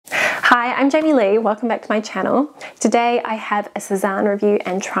Hi, I'm Jamie Lee. Welcome back to my channel. Today I have a SEZANE review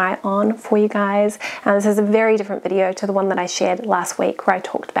and try on for you guys. This is a very different video to the one that I shared last week where I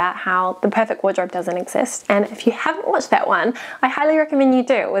talked about how the perfect wardrobe doesn't exist. And if you haven't watched that one, I highly recommend you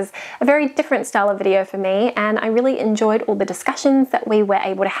do. It was a very different style of video for me and I really enjoyed all the discussions that we were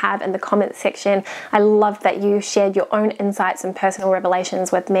able to have in the comments section. I loved that you shared your own insights and personal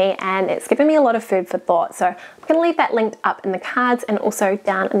revelations with me, and it's given me a lot of food for thought. So I'm going to leave that linked up in the cards and also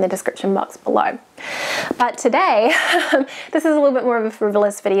down in the description box below. But today, this is a little bit more of a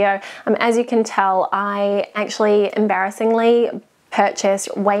frivolous video. As you can tell, I actually embarrassingly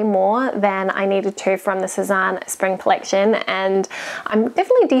purchased way more than I needed to from the SEZANE spring collection, and I'm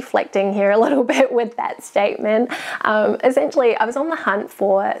definitely deflecting here a little bit with that statement. Essentially, I was on the hunt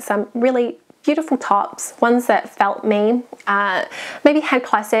for some really beautiful tops, ones that felt me, maybe had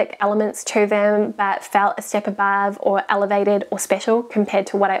classic elements to them but felt a step above or elevated or special compared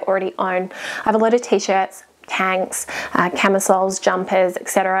to what I already own. I have a lot of t-shirts, tanks, camisoles, jumpers,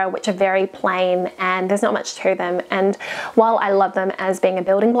 etc., which are very plain and there's not much to them. And while I love them as being a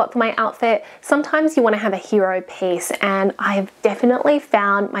building block for my outfit, sometimes you want to have a hero piece, and I've definitely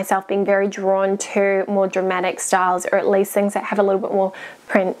found myself being very drawn to more dramatic styles, or at least things that have a little bit more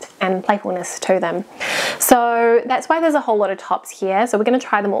print and playfulness to them. So that's why there's a whole lot of tops here. So we're going to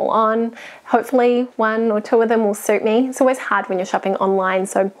try them all on. Hopefully one or two of them will suit me. It's always hard when you're shopping online,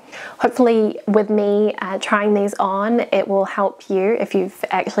 so hopefully with me trying these on, it will help you if you've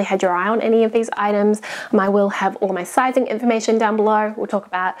actually had your eye on any of these items. I will have all my sizing information down below. We'll talk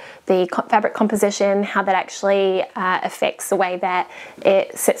about the fabric composition, how that actually affects the way that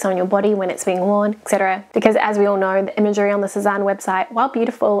it sits on your body when it's being worn, etc. Because as we all know, the imagery on the SEZANE website, while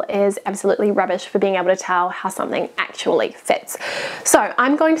beautiful, is absolutely rubbish for being able to tell how something actually fits. So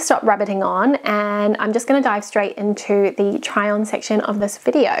I'm going to stop rabbiting on and I'm just going to dive straight into the try on section of this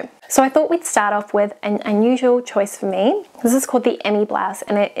video. So I thought we'd start off with an unusual choice for me. This is called the Emmy blouse,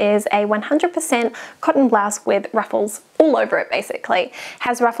 and it is a 100% cotton blouse with ruffles all over it basically.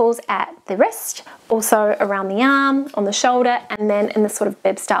 Has ruffles at the wrist, also around the arm, on the shoulder, and then in this sort of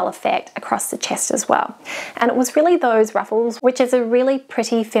bib style effect across the chest as well. And it was really those ruffles, which is a really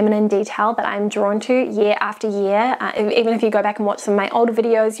pretty feminine detail that I'm drawn to year after year. Even if you go back and watch some of my older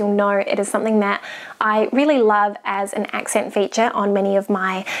videos, you'll know it is something that I really love as an accent feature on many of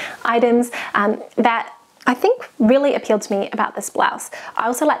my items, that I think really appealed to me about this blouse. I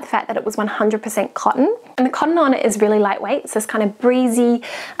also like the fact that it was 100% cotton, and the cotton on it is really lightweight. It's this kind of breezy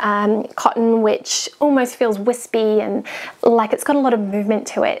cotton which almost feels wispy and like it's got a lot of movement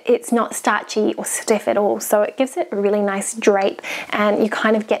to it. It's not starchy or stiff at all, so it gives it a really nice drape, and you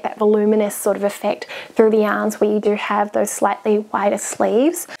kind of get that voluminous sort of effect through the arms where you do have those slightly wider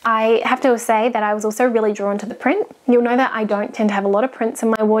sleeves. I have to say that I was also really drawn to the print. You'll know that I don't tend to have a lot of prints in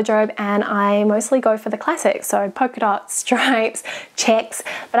my wardrobe, and I mostly go for the classics, so polka dots, stripes, checks,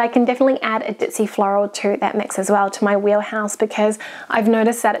 but I can definitely add a ditzy floral to that mix as well, to my wheelhouse, because I've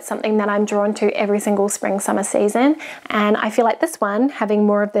noticed that it's something that I'm drawn to every single spring summer season. And I feel like this one, having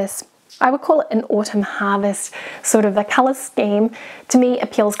more of this, I would call it an autumn harvest sort of a color scheme, to me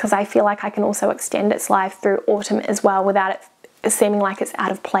appeals because I feel like I can also extend its life through autumn as well without it seeming like it's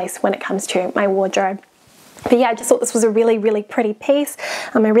out of place when it comes to my wardrobe. But yeah, I just thought this was a really, really pretty piece.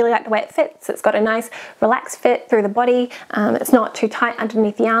 I really like the way it fits. It's got a nice relaxed fit through the body. It's not too tight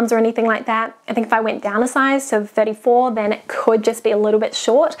underneath the arms or anything like that. I think if I went down a size to 34, then it could just be a little bit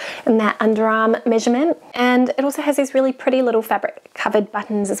short in that underarm measurement. And it also has these really pretty little fabric covered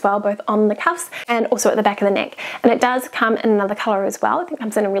buttons as well, both on the cuffs and also at the back of the neck. And it does come in another color as well. I think it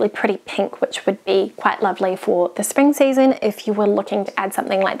comes in a really pretty pink, which would be quite lovely for the spring season if you were looking to add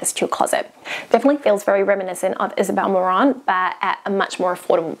something like this to your closet. Definitely feels very reminiscent of Isabel Marant, but at a much more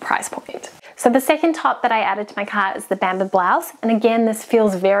affordable price point. So the second top that I added to my cart is the Bamba blouse, and again this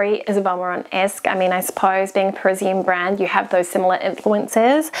feels very Isabel Marant-esque. I suppose being a Parisian brand, you have those similar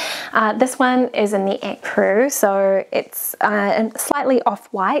influences. This one is in the ecru, so it's slightly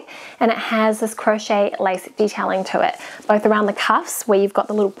off-white, and it has this crochet lace detailing to it, both around the cuffs where you've got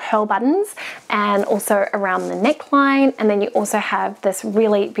the little pearl buttons, and also around the neckline, and then you also have this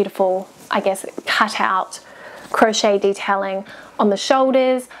really beautiful, I guess, cut out crochet detailing on the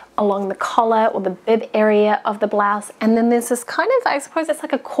shoulders, along the collar or the bib area of the blouse, and then there's this kind of, I suppose it's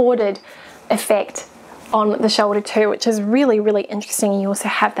like a corded effect on the shoulder too, which is really, really interesting. You also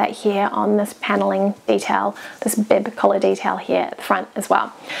have that here on this paneling detail, this bib collar detail here at the front as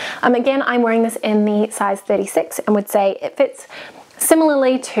well. Again, I'm wearing this in the size 36 and would say it fits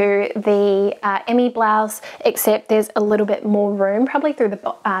Similarly to the Emmy blouse, except there's a little bit more room, probably through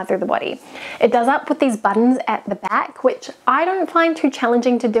the body. It does up with these buttons at the back, which I don't find too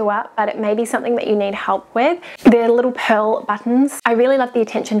challenging to do up, but it may be something that you need help with. They're little pearl buttons. I really love the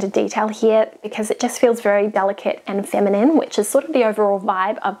attention to detail here because it just feels very delicate and feminine, which is sort of the overall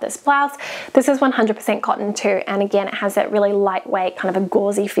vibe of this blouse. This is 100% cotton too, and again, it has that really lightweight, kind of a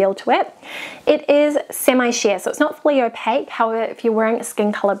gauzy feel to it. It is semi-sheer, so it's not fully opaque. However, if you're wearing a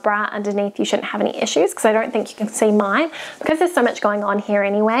skin color bra underneath, you shouldn't have any issues, because I don't think you can see mine. Because there's so much going on here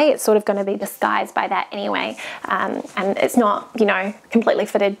anyway, it's sort of going to be disguised by that anyway, and it's not, you know, completely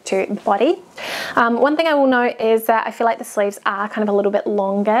fitted to the body. One thing I will note is that I feel like the sleeves are kind of a little bit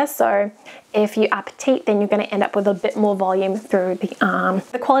longer, so if you are petite, then you're going to end up with a bit more volume through the arm.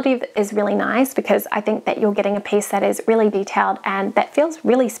 The quality is really nice because I think that you're getting a piece that is really detailed and that feels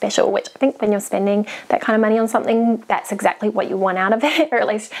really special, which I think when you're spending that kind of money on something, that's exactly what you want out of it, or at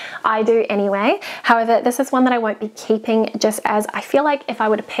least I do anyway. However, this is one that I won't be keeping, just as I feel like if I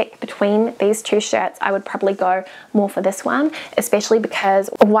were to pick between these two shirts, I would probably go more for this one, especially because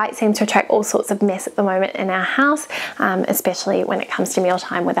white seems to attract all sorts of mess at the moment in our house, especially when it comes to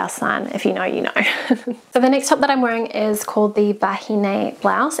mealtime with our son. If you know, you know. So the next top that I'm wearing is called the Vahine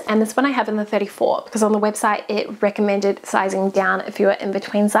blouse, and this one I have in the 34 because on the website it recommended sizing down if you were in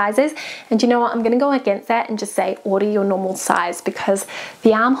between sizes, and you know what, I'm going to go against that and just say order your normal size because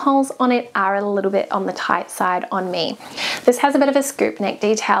the armholes on it are a little bit on the tight side on me. This has a bit of a scoop neck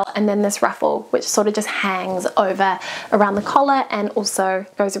detail and then this ruffle which sort of just hangs over around the collar and also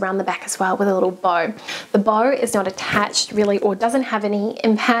goes around the back as well with a little bow. The bow is not attached really, or doesn't have any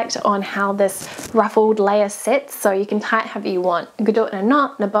impact on how this ruffled layer sits, so you can tie it however you want. You could do it in a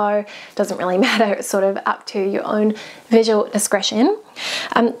knot, in a bow, doesn't really matter. It's sort of up to your own visual discretion.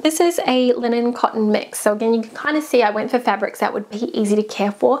 This is a linen cotton mix, so again you can kind of see I went for fabrics that would be easy to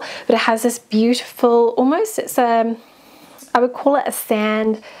care for, but it has this beautiful, almost, it's a, I would call it a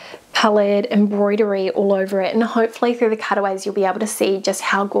sand coloured embroidery all over it, and hopefully through the cutaways you'll be able to see just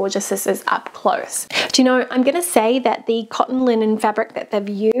how gorgeous this is up close. Do you know, I'm going to say that the cotton linen fabric that they've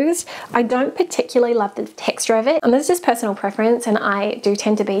used, I don't particularly love the texture of it, and this is just personal preference, and I do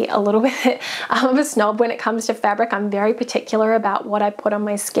tend to be a little bit of a snob when it comes to fabric. I'm very particular about what I put on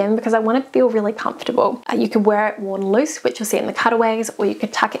my skin because I want to feel really comfortable. You could wear it worn loose, which you'll see in the cutaways, or you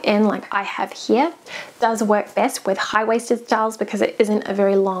could tuck it in like I have here. It does work best with high-waisted styles because it isn't a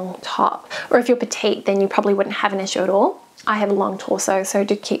very long top, or if you're petite then you probably wouldn't have an issue at all. I have a long torso, so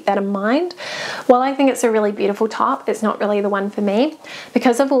do keep that in mind. While I think it's a really beautiful top, it's not really the one for me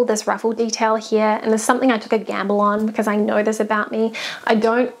because of all this ruffle detail here, and there's something I took a gamble on because I know this about me. I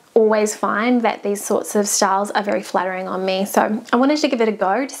don't always find that these sorts of styles are very flattering on me, so I wanted to give it a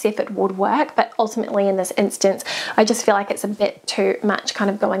go to see if it would work, but ultimately in this instance I just feel like it's a bit too much kind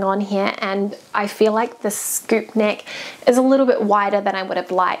of going on here, and I feel like the scoop neck is a little bit wider than I would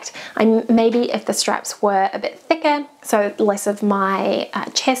have liked. Maybe if the straps were a bit thicker, so less of my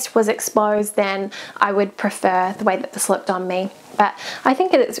chest was exposed, then I would prefer the way that this looked on me. But I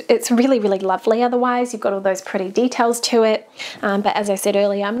think it's really, really lovely otherwise. You've got all those pretty details to it. But as I said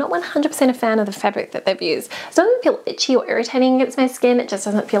earlier, I'm not 100% a fan of the fabric that they've used. It doesn't feel itchy or irritating against my skin. It just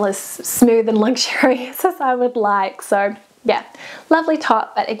doesn't feel as smooth and luxurious as I would like. So yeah, lovely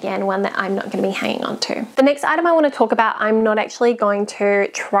top, but again, one that I'm not going to be hanging on to. The next item I want to talk about, I'm not actually going to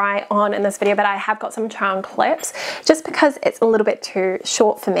try on in this video, but I have got some try on clips just because it's a little bit too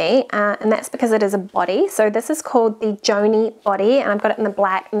short for me, and that's because it is a body. So this is called the Joni body, and I've got it in the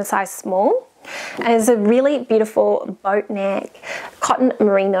black in the size small. And it's a really beautiful boat neck, cotton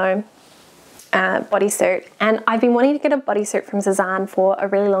merino bodysuit, and I've been wanting to get a bodysuit from SEZANE for a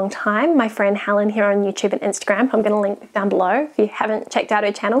really long time. My friend Helen here on YouTube and Instagram, I'm going to link down below. If you haven't checked out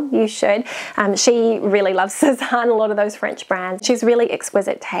her channel, you should. She really loves SEZANE, a lot of those French brands. She's really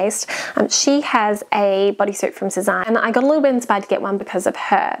exquisite taste. She has a bodysuit from SEZANE, and I got a little bit inspired to get one because of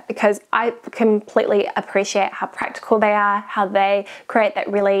her, because I completely appreciate how practical they are, how they create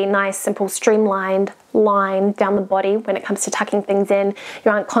that really nice, simple, streamlined line down the body when it comes to tucking things in.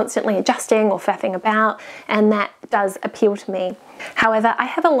 You aren't constantly adjusting or faffing about, and that does appeal to me. However, I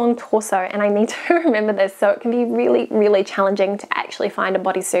have a long torso and I need to remember this, so it can be really, really challenging to actually find a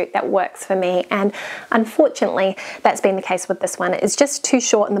bodysuit that works for me, and unfortunately that's been the case with this one. It's just too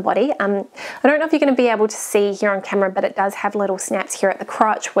short in the body. I don't know if you're going to be able to see here on camera, but it does have little snaps here at the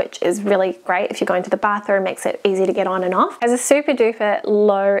crotch, which is really great if you're going to the bathroom. Makes it easy to get on and off. It has a super duper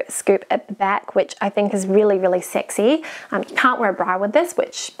low scoop at the back, which I think is really, really sexy. You can't wear a bra with this,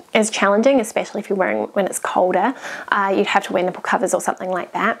 which is challenging, especially if you're wearing when it's colder. You'd have to wear nipple covers or something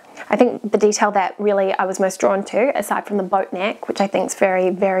like that. I think the detail that really I was most drawn to, aside from the boat neck, which I think is very,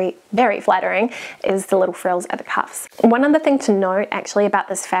 very, very flattering, is the little frills at the cuffs. One other thing to note actually about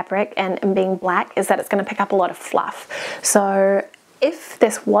this fabric and being black is that it's going to pick up a lot of fluff. So if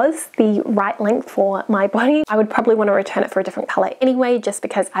this was the right length for my body, I would probably want to return it for a different color anyway, just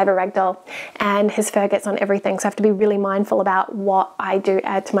because I have a ragdoll and his fur gets on everything. So I have to be really mindful about what I do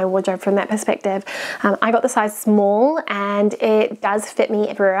add to my wardrobe from that perspective. I got the size small and it does fit me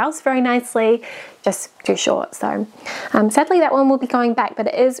everywhere else very nicely, just too short. So sadly that one will be going back, but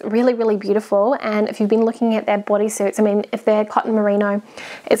it is really, really beautiful. And if you've been looking at their bodysuits, I mean, if they're cotton merino,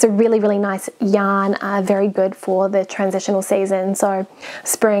 it's a really, really nice yarn, very good for the transitional season. So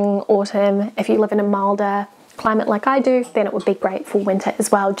spring, autumn, if you live in a milder climate like I do, then it would be great for winter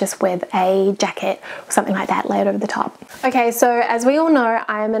as well, just with a jacket or something like that layered over the top. Okay, so as we all know,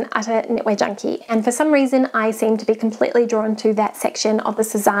 I am an utter knitwear junkie, and for some reason I seem to be completely drawn to that section of the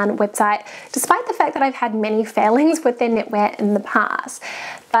SEZANE website, despite the fact that I've had many failings with their knitwear in the past.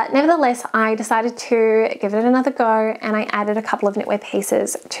 But nevertheless, I decided to give it another go, and I added a couple of knitwear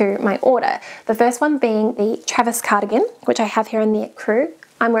pieces to my order. The first one being the Travis cardigan, which I have here in the Crew.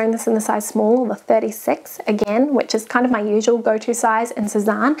 I'm wearing this in the size small, the 36 again, which is kind of my usual go-to size in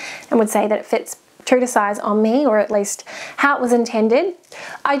SEZANE, and would say that it fits true to size on me, or at least how it was intended.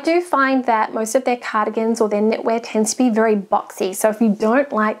 I do find that most of their cardigans or their knitwear tends to be very boxy, so if you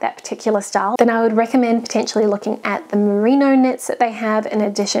don't like that particular style, then I would recommend potentially looking at the merino knits that they have in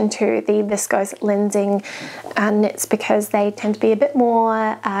addition to the viscose lensing knits, because they tend to be a bit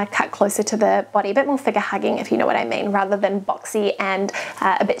more cut closer to the body, a bit more figure hugging, if you know what I mean, rather than boxy and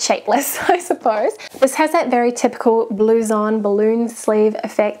a bit shapeless, I suppose. This has that very typical blouson balloon sleeve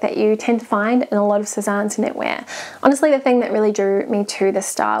effect that you tend to find in a lot of SEZANE's knitwear. Honestly, the thing that really drew me to this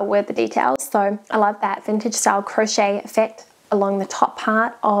style were the details. So I love that vintage style crochet effect along the top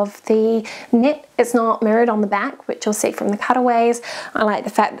part of the knit. It's not mirrored on the back, which you'll see from the cutaways. I like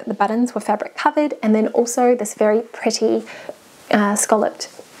the fact that the buttons were fabric covered, and then also this very pretty scalloped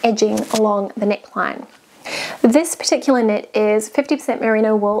edging along the neckline. This particular knit is 50%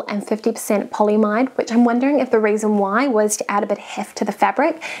 merino wool and 50% polyamide, which I'm wondering if the reason why was to add a bit of heft to the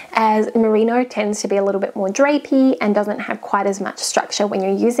fabric, as merino tends to be a little bit more drapey and doesn't have quite as much structure when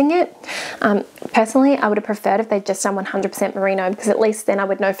you're using it. Personally, I would have preferred if they'd just done 100% merino, because at least then I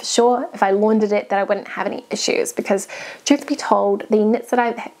would know for sure if I laundered it that I wouldn't have any issues, because truth be told, the knits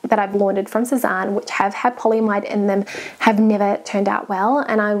that I've laundered from SEZANE, which have had polyamide in them, have never turned out well,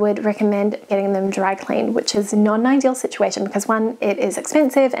 and I would recommend getting them dry cleaned, which is not an ideal situation because one, it is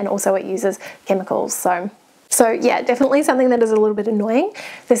expensive, and also it uses chemicals. So yeah, definitely something that is a little bit annoying.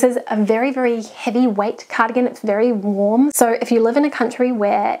 This is a very, very heavy weight cardigan. It's very warm. So if you live in a country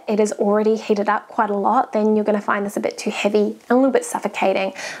where it is already heated up quite a lot, then you're going to find this a bit too heavy and a little bit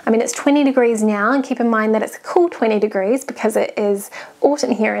suffocating. I mean, it's 20 degrees now, and keep in mind that it's a cool 20 degrees because it is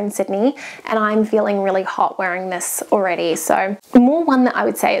autumn here in Sydney, and I'm feeling really hot wearing this already. So more one that I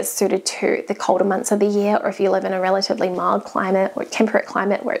would say is suited to the colder months of the year, or if you live in a relatively mild climate or temperate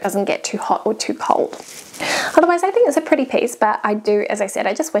climate where it doesn't get too hot or too cold. Otherwise, I think it's a pretty piece, but I do, as I said,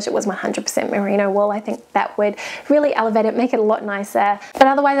 I just wish it was 100% merino wool. I think that would really elevate it, make it a lot nicer. But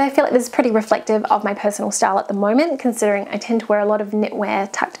otherwise, I feel like this is pretty reflective of my personal style at the moment, considering I tend to wear a lot of knitwear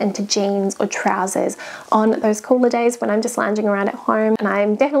tucked into jeans or trousers on those cooler days when I'm just lounging around at home. And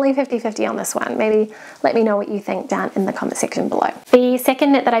I'm definitely 50-50 on this one. Maybe let me know what you think down in the comment section below. The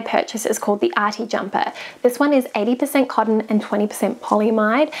second knit that I purchased is called the Arty Jumper. This one is 80% cotton and 20%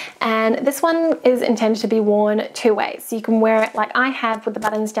 polyamide, and this one is intended to be worn two ways. So you can wear it like I have with the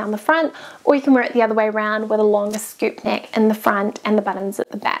buttons down the front, or you can wear it the other way around with a longer scoop neck in the front and the buttons at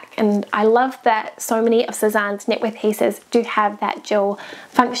the back. And I love that so many of SEZANE's knitwear pieces do have that dual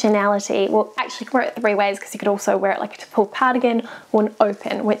functionality. Well, actually you can wear it three ways, because you could also wear it like a typical cardigan or an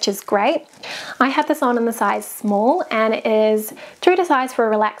open, which is great. I have this on in the size small, and it is true to size for a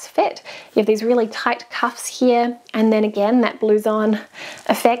relaxed fit. You have these really tight cuffs here, and then again that blouson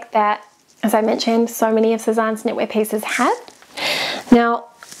effect that, as I mentioned, so many of SEZANE's knitwear pieces have. Now,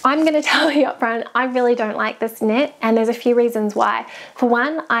 I'm going to tell you up front, I really don't like this knit, and there's a few reasons why. For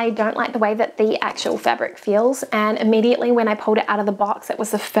one, I don't like the way that the actual fabric feels, and immediately when I pulled it out of the box, it was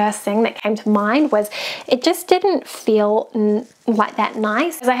the first thing that came to mind, was it just didn't feel like that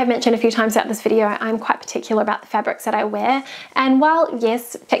nice. As I have mentioned a few times throughout this video, I'm quite particular about the fabrics that I wear, and while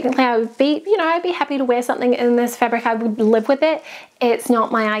yes, technically I would be, I'd be happy to wear something in this fabric, I would live with it, it's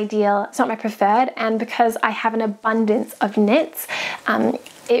not my ideal, it's not my preferred, and because I have an abundance of knits,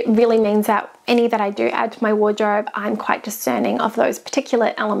 it really means that any that I do add to my wardrobe, I'm quite discerning of those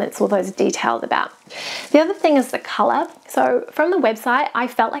particular elements or those details about. The other thing is the color. So from the website, I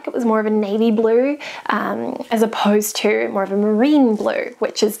felt like it was more of a navy blue as opposed to more of a marine blue,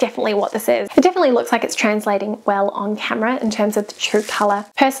 which is definitely what this is. It definitely looks like it's translating well on camera in terms of the true color.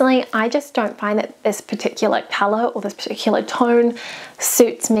 Personally, I just don't find that this particular color or this particular tone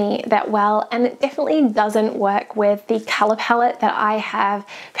suits me that well, and it definitely doesn't work with the color palette that I have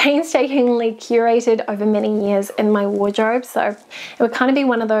painstakingly curated over many years in my wardrobe. So it would kind of be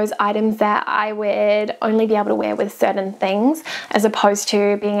one of those items that I would only be able to wear with certain things, as opposed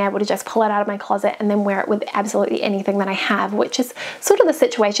to being able to just pull it out of my closet and then wear it with absolutely anything that I have, which is sort of the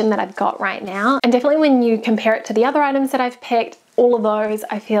situation that I've got right now. And definitely when you compare it to the other items that I've picked, all of those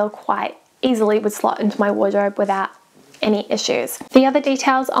I feel quite easily would slot into my wardrobe without any issues. The other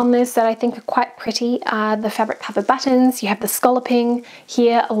details on this that I think are quite pretty are the fabric cover buttons. You have the scalloping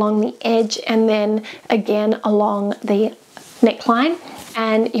here along the edge and then again along the neckline.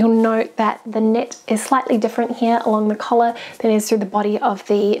 And you'll note that the knit is slightly different here along the collar than it is through the body of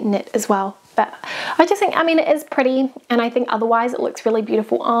the knit as well. But I just think, I mean, it is pretty, and I think otherwise it looks really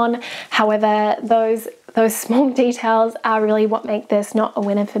beautiful on. However, those small details are really what make this not a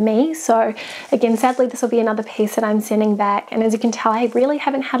winner for me. So again, sadly, this will be another piece that I'm sending back. And as you can tell, I really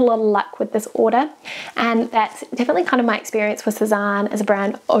haven't had a lot of luck with this order. And that's definitely kind of my experience with SEZANE as a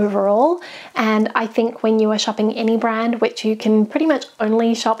brand overall. And I think when you are shopping any brand, which you can pretty much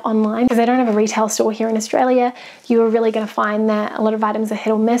only shop online, because they don't have a retail store here in Australia, you are really going to find that a lot of items are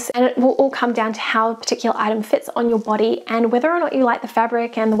hit or miss. And it will all come down to how a particular item fits on your body and whether or not you like the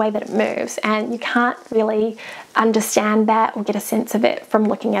fabric and the way that it moves. And you can't really understand that or get a sense of it from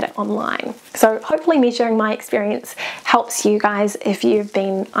looking at it online. So hopefully me sharing my experience helps you guys if you've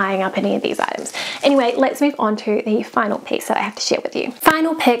been eyeing up any of these items. Anyway, let's move on to the final piece that I have to share with you.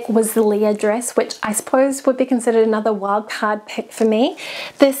 Final pick was the Leah dress, which I suppose would be considered another wild card pick for me.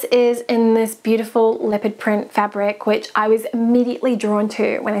 This is in this beautiful leopard print fabric, which I was immediately drawn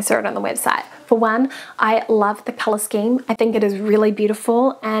to when I saw it on the website. For one, I love the color scheme. I think it is really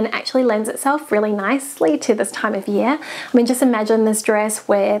beautiful and actually lends itself really nicely to this time of year. I mean, just imagine this dress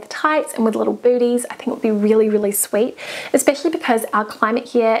with tights and with little booties. I think it would be really, really sweet, especially because our climate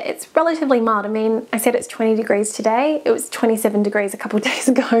here, it's relatively mild. I mean, I said it's 20 degrees today. It was 27 degrees a couple of days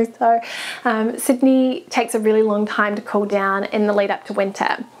ago. So Sydney takes a really long time to cool down in the lead up to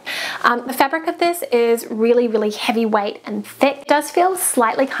winter. The fabric of this is really, really heavyweight and thick. It does feel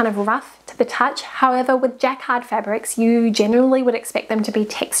slightly kind of rough to the touch. However, with jacquard fabrics, you generally would expect them to be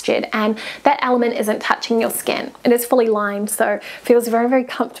textured, and that element isn't touching your skin. It is fully lined, so feels very, very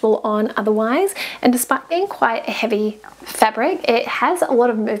comfortable on otherwise. And despite being quite a heavy fabric, it has a lot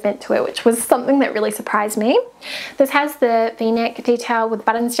of movement to it, which was something that really surprised me. This has the V-neck detail with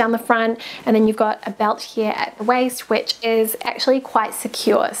buttons down the front, and then you've got a belt here at the waist, which is actually quite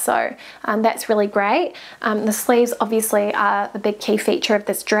secure. So that's really great. The sleeves obviously are the big key feature of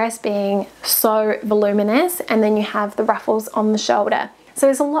this dress, being so voluminous, and then you have the ruffles on the shoulder. So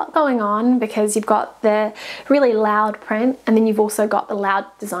there's a lot going on because you've got the really loud print and then you've also got the loud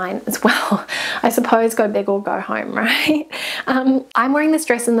design as well. I suppose go big or go home, right? I'm wearing this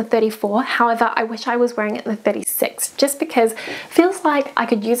dress in the 34, however, I wish I was wearing it in the 36 just because it feels like I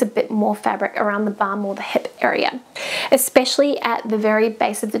could use a bit more fabric around the bum or the hip area. Especially at the very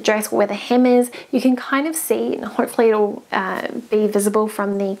base of the dress where the hem is, you can kind of see, and hopefully it'll be visible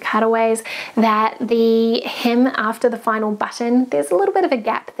from the cutaways, that the hem after the final button, there's a little bit of a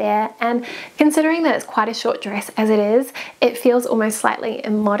gap there, and considering that it's quite a short dress as it is, it feels almost slightly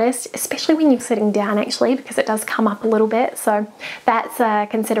immodest, especially when you're sitting down actually, because it does come up a little bit. So that's a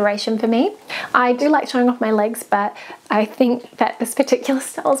consideration for me. I do like showing off my legs, but I think that this particular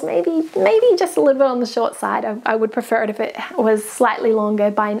style is maybe just a little bit on the short side. I would prefer it if it was slightly longer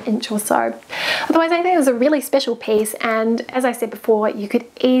by an inch or so. Otherwise, I think it was a really special piece, and as I said before, you could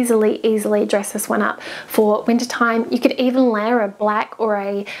easily dress this one up for winter time. You could even layer a black or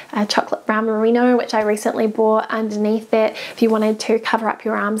a chocolate brown merino, which I recently bought underneath it if you wanted to cover up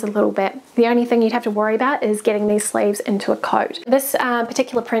your arms a little bit. The only thing you'd have to worry about is getting these sleeves into a coat. This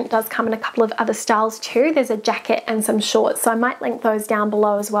particular print does come in a couple of other styles too. There's a jacket and some shorts, so I might link those down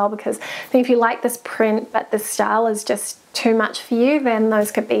below as well, because I think if you like this print but this style is just too much for you, then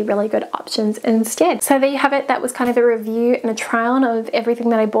those could be really good options instead. So there you have it. That was kind of a review and a try on of everything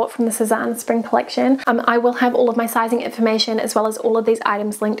that I bought from the SEZANE spring collection. I will have all of my sizing information as well as all of these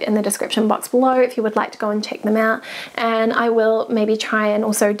items linked in the description box below if you would like to go and check them out. And I will maybe try and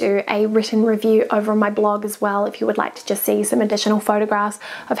also do a written review over on my blog as well if you would like to just see some additional photographs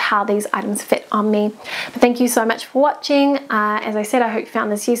of how these items fit on me. But thank you so much for watching. As I said, I hope you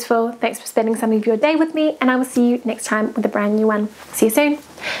found this useful. Thanks for spending some of your day with me, and I will see you next time with a brand new one. See you soon.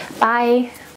 Bye.